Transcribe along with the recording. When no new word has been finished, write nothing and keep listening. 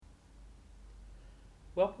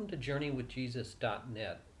Welcome to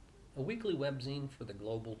JourneyWithJesus.net, a weekly webzine for the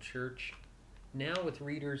global church, now with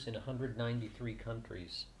readers in 193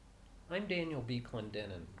 countries. I'm Daniel B.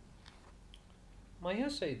 Clendenin. My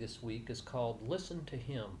essay this week is called Listen to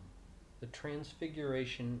Him, the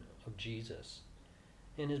Transfiguration of Jesus,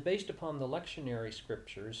 and is based upon the lectionary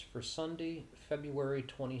scriptures for Sunday, February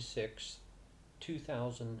 26,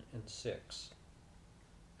 2006.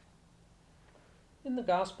 In the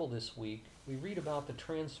Gospel this week, we read about the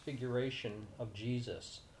Transfiguration of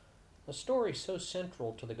Jesus, a story so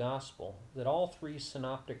central to the Gospel that all three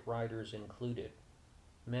synoptic writers include it: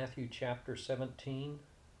 Matthew chapter 17,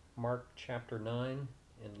 Mark chapter 9,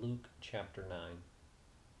 and Luke chapter 9.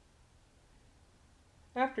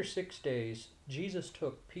 After 6 days, Jesus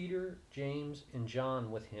took Peter, James, and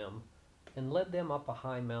John with him and led them up a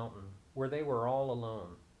high mountain where they were all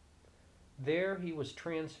alone. There he was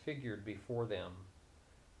transfigured before them.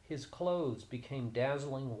 His clothes became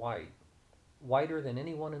dazzling white, whiter than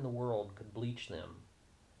anyone in the world could bleach them.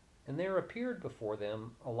 And there appeared before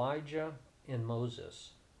them Elijah and Moses,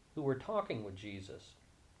 who were talking with Jesus.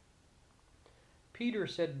 Peter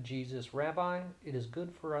said to Jesus, "Rabbi, it is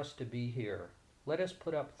good for us to be here. Let us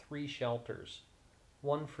put up 3 shelters,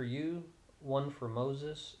 one for you, one for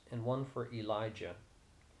Moses, and one for Elijah."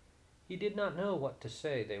 He did not know what to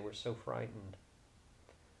say, they were so frightened.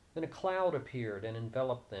 Then a cloud appeared and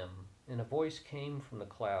enveloped them, and a voice came from the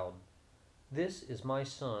cloud, "This is my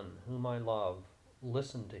Son, whom I love.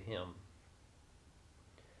 Listen to him."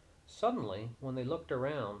 Suddenly, when they looked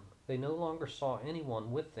around, they no longer saw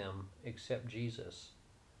anyone with them except Jesus.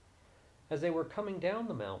 As they were coming down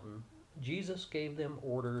the mountain, Jesus gave them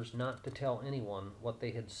orders not to tell anyone what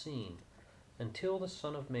they had seen until the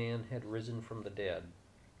Son of Man had risen from the dead.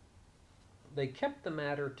 They kept the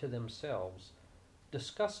matter to themselves,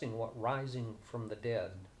 discussing what rising from the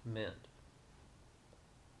dead meant.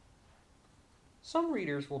 Some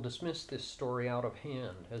readers will dismiss this story out of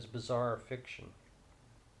hand as bizarre fiction.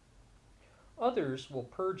 Others will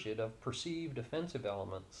purge it of perceived offensive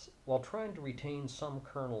elements while trying to retain some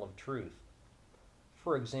kernel of truth.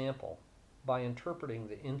 For example, by interpreting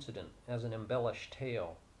the incident as an embellished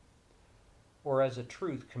tale, or as a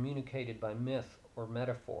truth communicated by myth or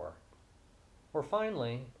metaphor, or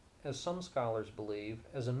finally, as some scholars believe,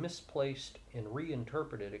 as a misplaced and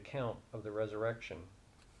reinterpreted account of the resurrection.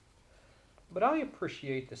 But I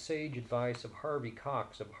appreciate the sage advice of Harvey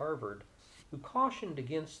Cox of Harvard, who cautioned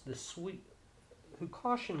against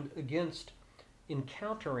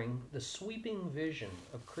encountering the sweeping vision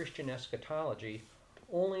of Christian eschatology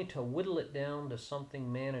only to whittle it down to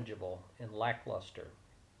something manageable and lackluster.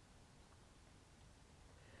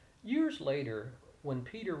 Years later, when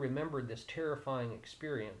Peter remembered this terrifying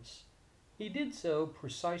experience, he did so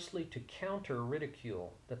precisely to counter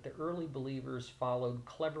ridicule that the early believers followed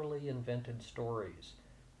cleverly invented stories,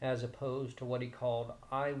 as opposed to what he called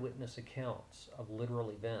eyewitness accounts of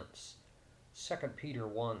literal events. 2 Peter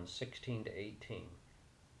 1, 16-18.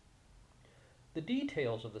 The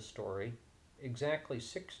details of the story, exactly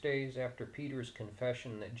 6 days after Peter's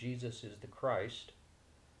confession that Jesus is the Christ,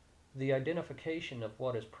 the identification of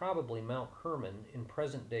what is probably Mount Hermon in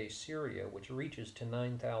present-day Syria, which reaches to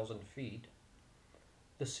 9,000 feet,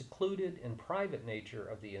 the secluded and private nature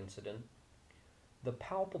of the incident, the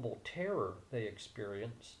palpable terror they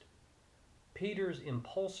experienced, Peter's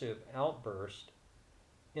impulsive outburst,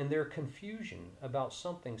 and their confusion about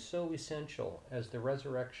something so essential as the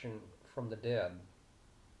resurrection from the dead.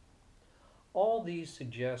 All these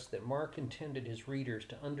suggest that Mark intended his readers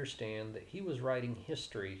to understand that he was writing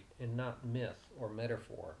history and not myth or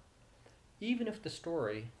metaphor, even if the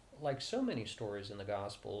story, like so many stories in the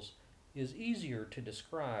Gospels, is easier to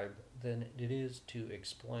describe than it is to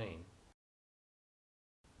explain.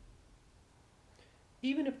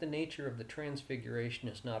 Even if the nature of the Transfiguration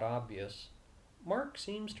is not obvious, Mark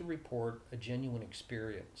seems to report a genuine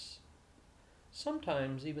experience.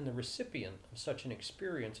 Sometimes even the recipient of such an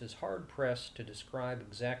experience is hard-pressed to describe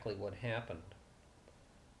exactly what happened.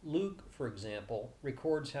 Luke, for example,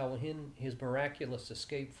 records how in his miraculous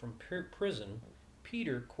escape from prison,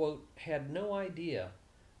 Peter, quote, "had no idea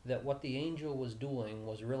that what the angel was doing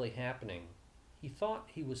was really happening. He thought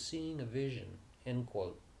he was seeing a vision," end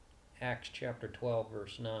quote. Acts chapter 12,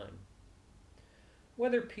 verse 9.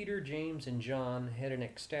 Whether Peter, James, and John had an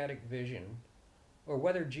ecstatic vision, or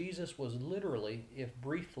whether Jesus was literally, if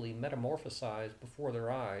briefly, metamorphosized before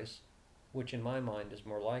their eyes, which in my mind is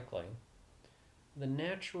more likely, the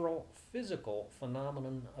natural, physical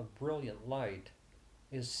phenomenon of brilliant light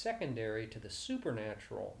is secondary to the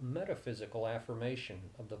supernatural, metaphysical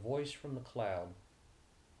affirmation of the voice from the cloud.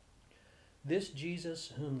 This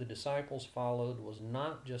Jesus whom the disciples followed was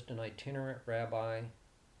not just an itinerant rabbi,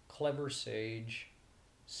 clever sage,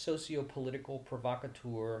 socio-political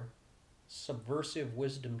provocateur, subversive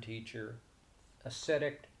wisdom teacher,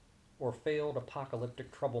 ascetic, or failed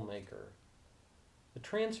apocalyptic troublemaker. The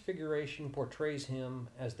Transfiguration portrays him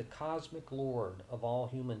as the cosmic Lord of all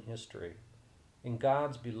human history, and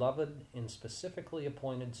God's beloved and specifically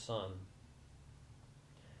appointed Son.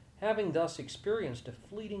 Having thus experienced a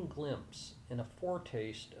fleeting glimpse and a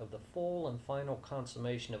foretaste of the full and final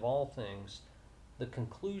consummation of all things, the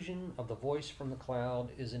conclusion of the voice from the cloud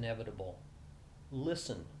is inevitable.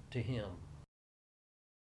 Listen to him.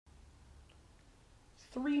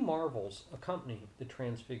 Three marvels accompany the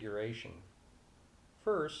Transfiguration.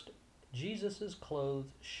 First, Jesus'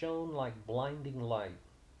 clothes shone like blinding light.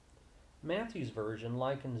 Matthew's version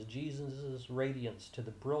likens Jesus' radiance to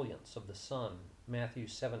the brilliance of the sun, Matthew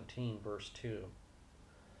 17, verse 2.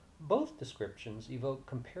 Both descriptions evoke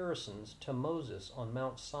comparisons to Moses on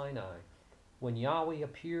Mount Sinai, when Yahweh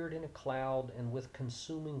appeared in a cloud and with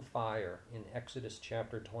consuming fire in Exodus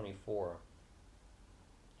chapter 24.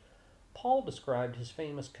 Paul described his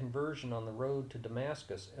famous conversion on the road to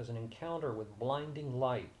Damascus as an encounter with blinding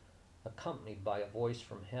light accompanied by a voice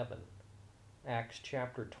from heaven, Acts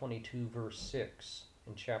chapter 22, verse 6,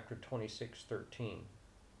 and chapter 26:13,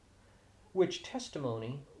 which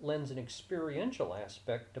testimony lends an experiential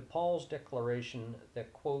aspect to Paul's declaration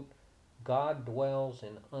that, quote, God dwells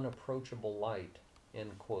in unapproachable light,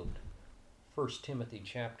 end quote, 1 Timothy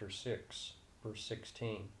chapter 6, verse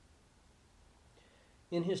 16.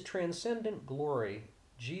 In his transcendent glory,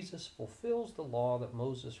 Jesus fulfills the law that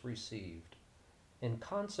Moses received and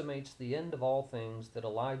consummates the end of all things that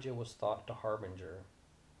Elijah was thought to harbinger.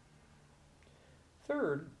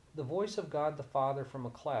 Third, the voice of God the Father from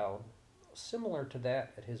a cloud, similar to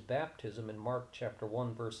that at his baptism in Mark chapter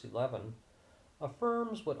 1, verse 11,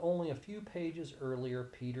 affirms what only a few pages earlier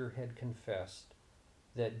Peter had confessed,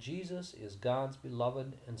 that Jesus is God's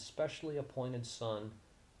beloved and specially appointed Son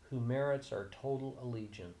who merits our total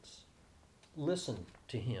allegiance. Listen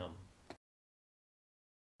to him.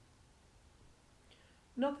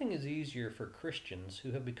 Nothing is easier for Christians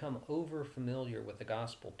who have become over-familiar with the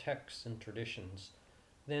gospel texts and traditions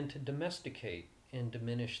than to domesticate and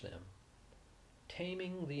diminish them,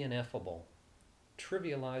 taming the ineffable,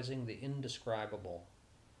 trivializing the indescribable,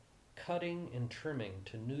 cutting and trimming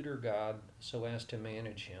to neuter God so as to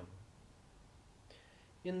manage him.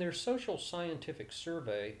 In their social scientific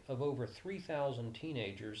survey of over 3,000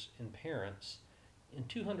 teenagers and parents in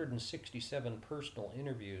 267 personal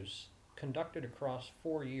interviews conducted across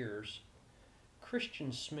 4 years,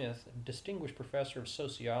 Christian Smith, distinguished professor of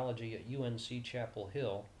sociology at UNC Chapel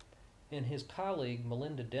Hill, and his colleague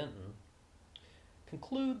Melinda Denton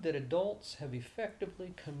conclude that adults have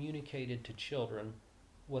effectively communicated to children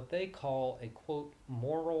what they call a, quote,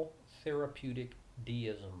 moral therapeutic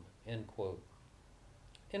deism, end quote.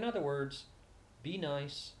 In other words, be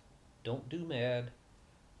nice, don't do mad,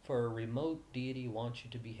 for a remote deity wants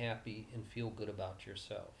you to be happy and feel good about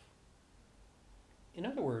yourself. In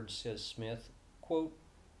other words, says Smith, quote,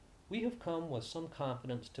 we have come with some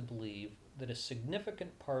confidence to believe that a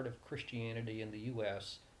significant part of Christianity in the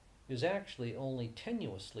U.S. is actually only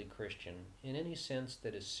tenuously Christian in any sense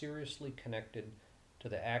that is seriously connected to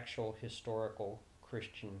the actual historical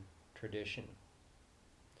Christian tradition.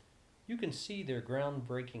 You can see their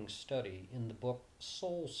groundbreaking study in the book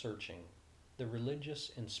Soul Searching, The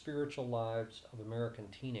Religious and Spiritual Lives of American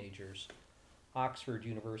Teenagers, Oxford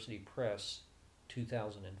University Press,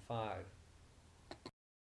 2005.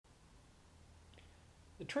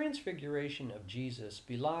 The transfiguration of Jesus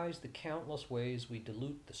belies the countless ways we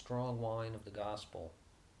dilute the strong wine of the gospel.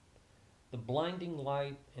 The blinding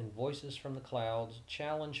light and voices from the clouds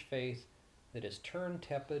challenge faith that is turned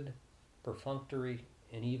tepid, perfunctory,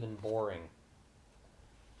 and even boring.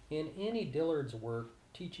 In Annie Dillard's work,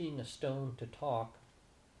 Teaching a Stone to Talk,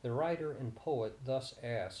 the writer and poet thus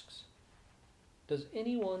asks, does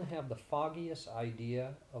anyone have the foggiest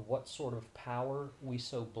idea of what sort of power we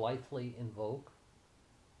so blithely invoke?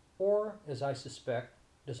 Or, as I suspect,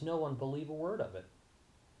 does no one believe a word of it?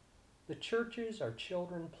 The churches are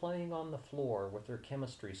children playing on the floor with their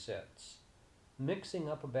chemistry sets, mixing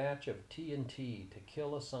up a batch of TNT to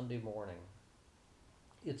kill a Sunday morning.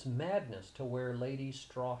 It's madness to wear ladies'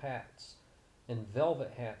 straw hats and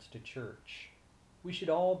velvet hats to church. We should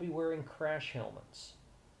all be wearing crash helmets.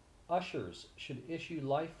 Ushers should issue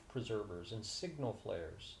life preservers and signal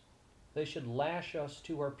flares. They should lash us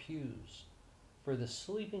to our pews, for the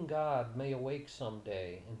sleeping God may awake some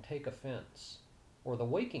day and take offense, or the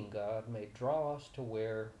waking God may draw us to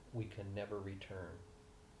where we can never return.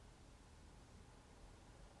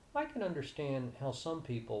 I can understand how some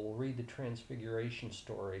people will read the Transfiguration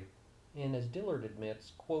story and, as Dillard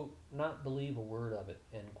admits, quote, not believe a word of it,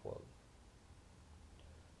 end quote.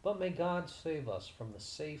 But may God save us from the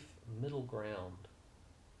safe middle ground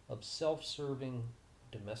of self-serving,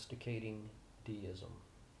 domesticating deism.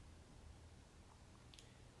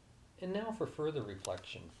 And now for further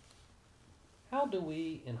reflection. How do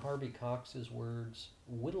we, in Harvey Cox's words,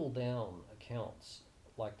 whittle down accounts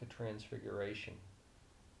like the Transfiguration?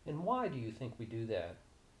 And why do you think we do that?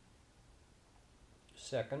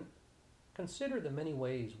 Second, consider the many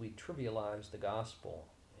ways we trivialize the gospel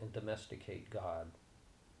and domesticate God.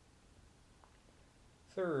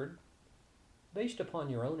 Third, based upon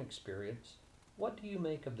your own experience, what do you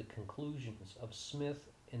make of the conclusions of Smith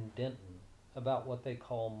and Denton about what they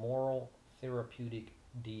call moral therapeutic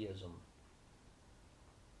deism?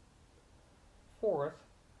 Fourth,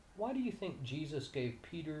 why do you think Jesus gave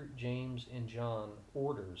Peter, James, and John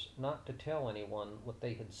orders not to tell anyone what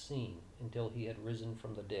they had seen until he had risen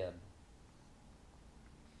from the dead?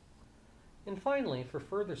 And finally, for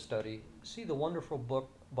further study, see the wonderful book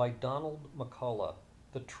by Donald McCullough,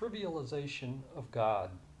 The Trivialization of God,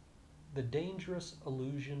 The Dangerous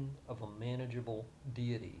Illusion of a Manageable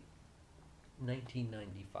Deity,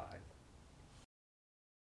 1995.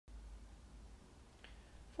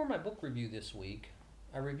 For my book review this week,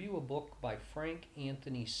 I review a book by Frank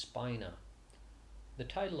Anthony Spina, the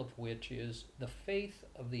title of which is The Faith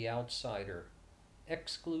of the Outsider,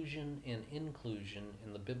 Exclusion and Inclusion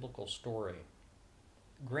in the Biblical Story.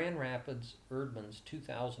 Grand Rapids, Erdman's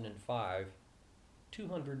 2005,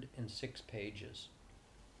 206 pages.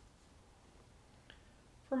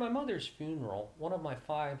 For my mother's funeral, one of my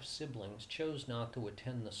 5 siblings chose not to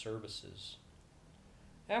attend the services.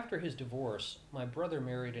 After his divorce, my brother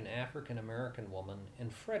married an African-American woman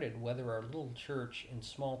and fretted whether our little church in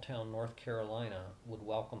small-town North Carolina would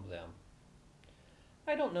welcome them.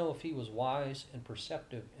 I don't know if he was wise and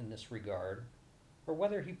perceptive in this regard, or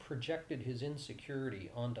whether he projected his insecurity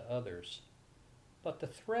onto others, but the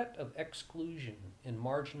threat of exclusion and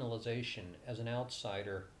marginalization as an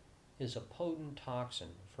outsider is a potent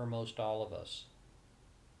toxin for most all of us.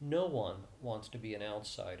 No one wants to be an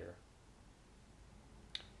outsider.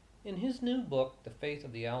 In his new book, The Faith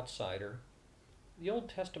of the Outsider, the Old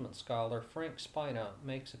Testament scholar Frank Spina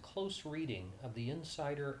makes a close reading of the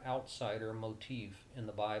insider-outsider motif in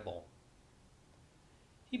the Bible.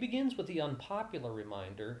 He begins with the unpopular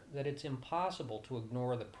reminder that it's impossible to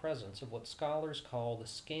ignore the presence of what scholars call the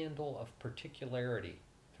scandal of particularity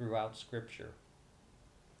throughout Scripture.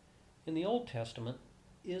 In the Old Testament,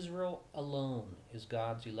 Israel alone is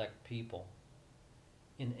God's elect people.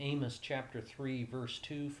 In Amos chapter 3, verse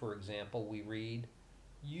 2, for example, we read,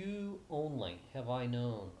 "You only have I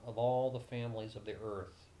known of all the families of the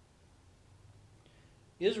earth."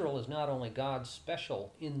 Israel is not only God's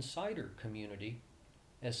special insider community.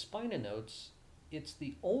 As Spina notes, it's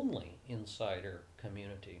the only insider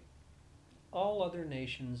community. All other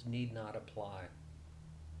nations need not apply.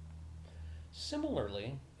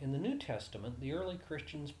 Similarly, in the New Testament, the early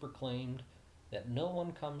Christians proclaimed that no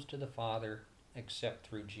one comes to the Father except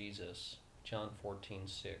through Jesus, John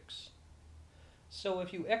 14:6. So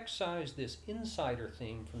if you excise this insider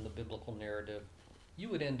theme from the biblical narrative, you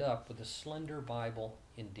would end up with a slender Bible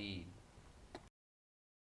indeed.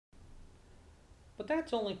 But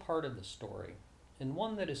that's only part of the story, and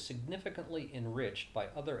one that is significantly enriched by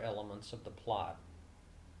other elements of the plot.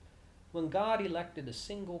 When God elected a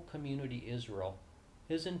single community, Israel,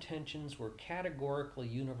 his intentions were categorically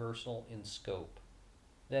universal in scope,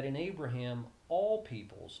 that in Abraham all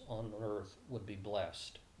peoples on earth would be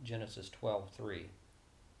blessed, Genesis 12:3.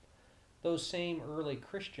 Those same early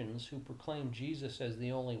Christians who proclaimed Jesus as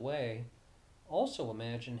the only way also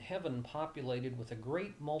imagined heaven populated with a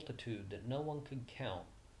great multitude that no one could count,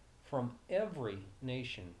 from every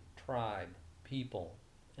nation, tribe, people,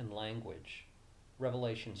 and language,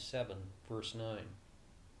 Revelation 7, verse 9.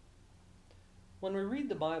 When we read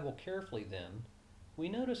the Bible carefully then, we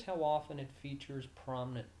notice how often it features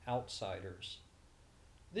prominent outsiders.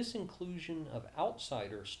 This inclusion of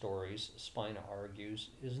outsider stories, Spina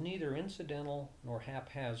argues, is neither incidental nor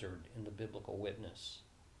haphazard in the biblical witness.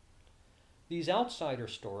 These outsider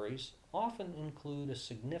stories often include a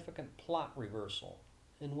significant plot reversal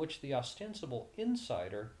in which the ostensible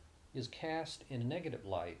insider is cast in a negative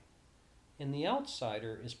light, and the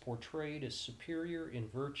outsider is portrayed as superior in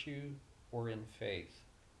virtue or in faith.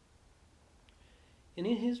 And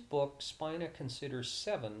in his book, Spina considers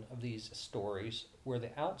 7 of these stories where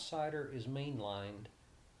the outsider is mainlined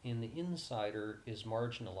and the insider is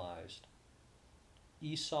marginalized.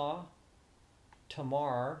 Esau,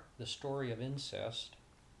 Tamar, the story of incest,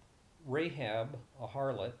 Rahab, a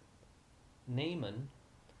harlot, Naaman,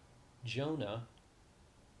 Jonah,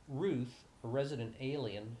 Ruth, a resident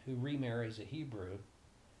alien who remarries a Hebrew,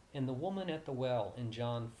 and the woman at the well in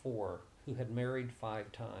John 4 who had married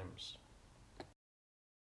 5 times.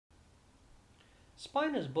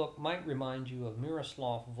 Spina's book might remind you of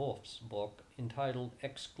Miroslav Volf's book entitled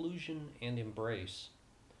Exclusion and Embrace.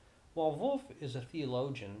 While Volf is a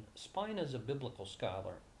theologian, Spina is a biblical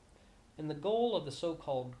scholar, and the goal of the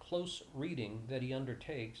so-called close reading that he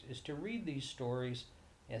undertakes is to read these stories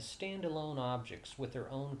as standalone objects with their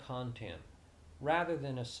own content, rather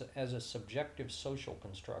than as a subjective social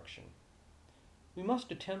construction. We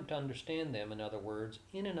must attempt to understand them, in other words,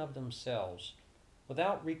 in and of themselves,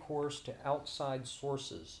 without recourse to outside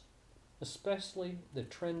sources, especially the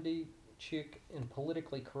trendy, chic, and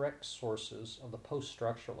politically correct sources of the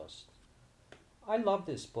post-structuralists. I love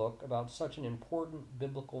this book about such an important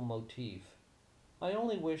biblical motif. I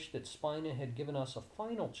only wish that Spina had given us a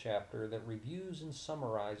final chapter that reviews and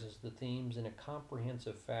summarizes the themes in a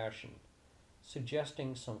comprehensive fashion,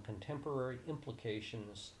 suggesting some contemporary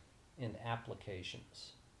implications and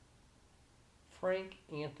applications. Frank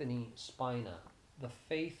Anthony Spina, The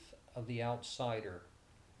Faith of the Outsider,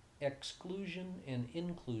 Exclusion and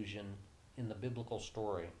Inclusion in the Biblical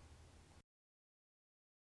Story.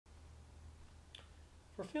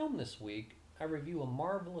 For film this week, I review a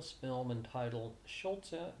marvelous film entitled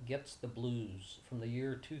Schulze Gets the Blues from the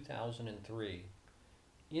year 2003,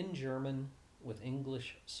 in German with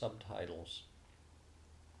English subtitles.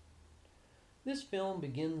 This film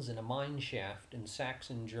begins in a mine shaft in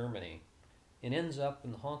Saxon, Germany, and ends up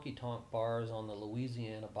in the honky-tonk bars on the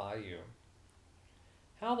Louisiana Bayou.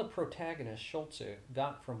 How the protagonist Schulze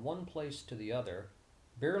got from one place to the other,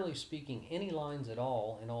 barely speaking any lines at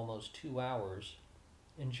all in almost 2 hours,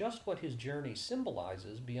 and just what his journey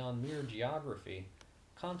symbolizes beyond mere geography,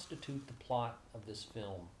 constitute the plot of this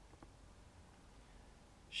film.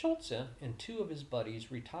 Schulze and 2 of his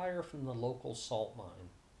buddies retire from the local salt mine,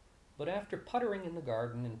 but after puttering in the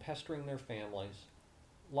garden and pestering their families,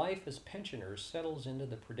 life as pensioners settles into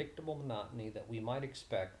the predictable monotony that we might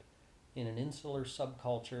expect in an insular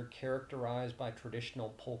subculture characterized by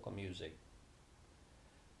traditional polka music.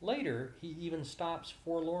 Later, he even stops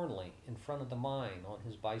forlornly in front of the mine on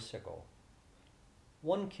his bicycle.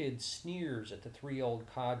 One kid sneers at the 3 old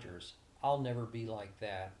codgers, "I'll never be like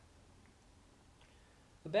that."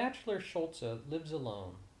 The bachelor Schulze lives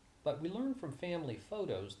alone, but we learn from family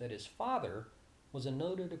photos that his father was a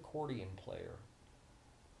noted accordion player.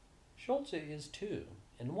 Schulze is too,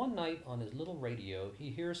 and one night on his little radio he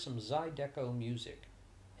hears some Zydeco music,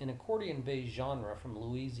 an accordion-based genre from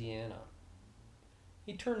Louisiana.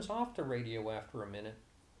 He turns off the radio after a minute,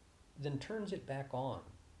 then turns it back on,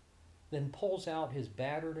 then pulls out his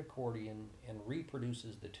battered accordion and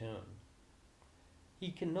reproduces the tune.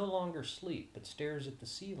 He can no longer sleep but stares at the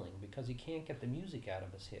ceiling because he can't get the music out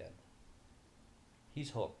of his head. He's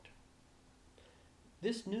hooked.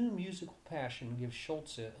 This new musical passion gives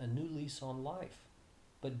Schulze a new lease on life,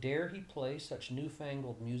 but dare he play such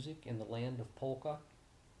newfangled music in the land of polka?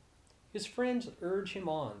 His friends urge him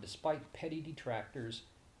on despite petty detractors,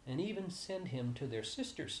 and even send him to their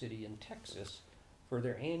sister city in Texas for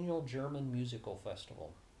their annual German musical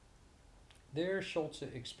festival. There Schulze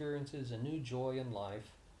experiences a new joy in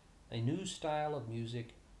life, a new style of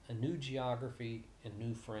music, a new geography, and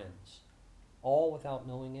new friends, all without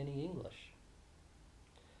knowing any English.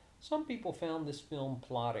 Some people found this film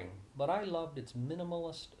plodding, but I loved its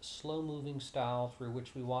minimalist, slow-moving style through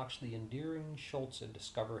which we watched the endearing Schulze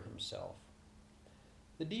discover himself.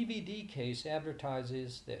 The DVD case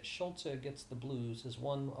advertises that Schulze Gets the Blues has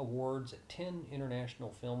won awards at 10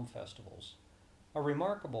 international film festivals, a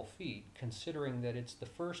remarkable feat considering that it's the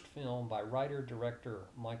first film by writer-director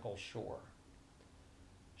Michael Shore.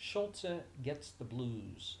 Schulze Gets the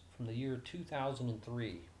Blues from the year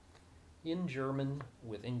 2003, in German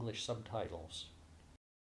with English subtitles.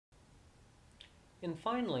 And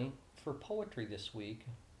finally, for poetry this week,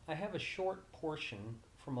 I have a short portion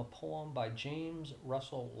from a poem by James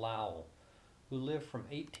Russell Lowell, who lived from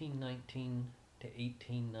 1819 to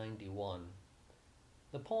 1891.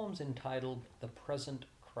 The poem's entitled The Present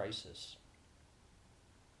Crisis.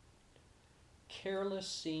 Careless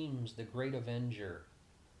seems the great avenger,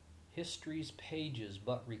 history's pages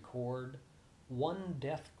but record one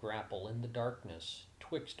death grapple in the darkness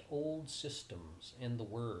twixt old systems and the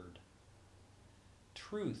word.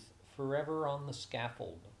 Truth forever on the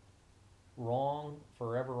scaffold, wrong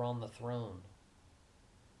forever on the throne.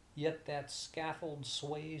 Yet that scaffold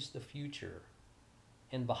sways the future,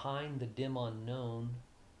 and behind the dim unknown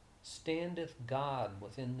standeth God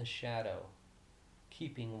within the shadow,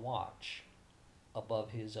 keeping watch above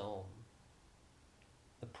his own.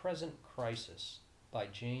 The Present Crisis by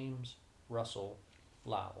James Russell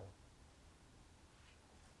Lowell.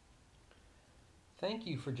 Thank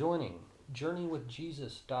you for joining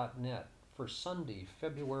JourneyWithJesus.net for Sunday,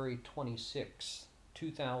 February 26,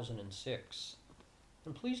 2006.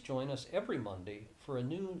 And please join us every Monday for a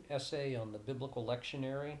new essay on the Biblical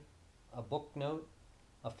Lectionary, a book note,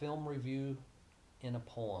 a film review, and a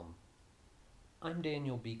poem. I'm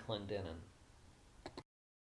Daniel B. Clendenin.